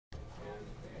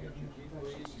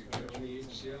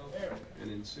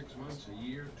in 6 months, a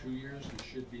year, 2 years, there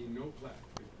should be no plaque.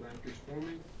 If plaque is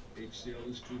forming, HCl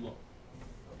is too low.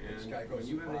 And when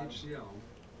you have HCl,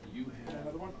 you have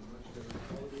a much better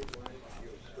quality of life, you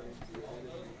have strength, you have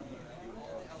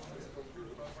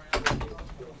energy.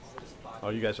 Oh,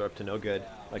 you guys are up to no good.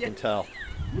 I can tell.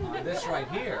 This right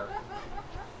here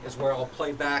is where I'll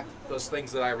play back those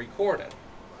things that I recorded.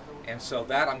 And so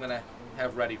that I'm going to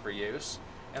have ready for use.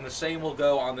 And the same will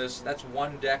go on this. That's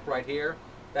one deck right here.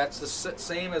 That's the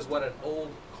same as what an old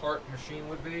cart machine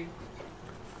would be.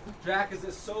 Jack, is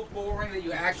this so boring that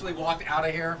you actually walked out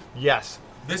of here? Yes.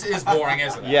 This is boring,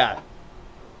 isn't it? Yeah.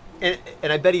 And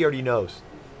I bet he already knows.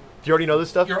 Do you already know this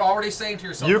stuff? You're already saying to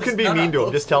yourself. You can be mean to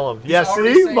him. Just tell him. He's Yeah,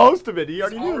 see? saying, Most of it. He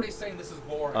already he's knew. already saying this is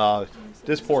boring.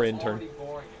 This poor It's intern. already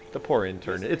boring. The poor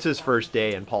intern. It's his first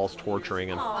day and Paul's torturing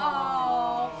him.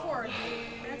 Oh, poor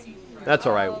dude. That's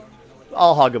all right.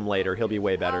 I'll hug him later. He'll be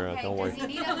way better. Okay, Don't worry. does he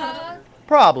need a hug?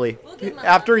 Probably. We'll give him a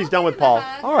After hug. he's We'll done with give him a Paul.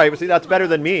 hug. All right. Well, see, that's better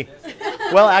than me.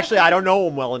 Well, actually, I don't know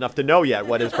him well enough to know yet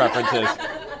what his preference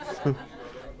is.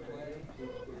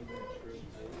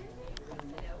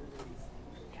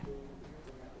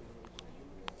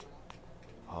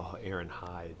 Oh, Aaron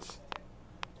hides.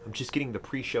 I'm just getting the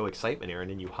pre-show excitement, Aaron,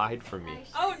 and you hide from me.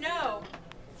 Oh no!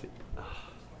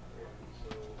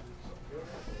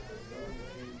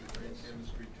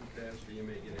 Chemistry too fast or you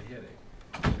may get a headache.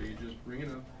 So you just bring it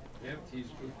up, half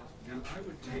teaspoon, and I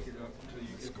would take it up until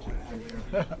you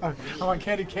get to I'm on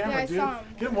candy camera, Yeah, I dude. saw him.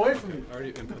 Get him away from me. I already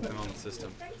input them on the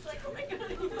system. Oh my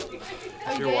god.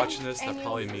 If you're did? watching this, that And you-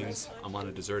 probably means I'm on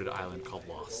a deserted island called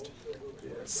Lost.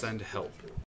 Send help.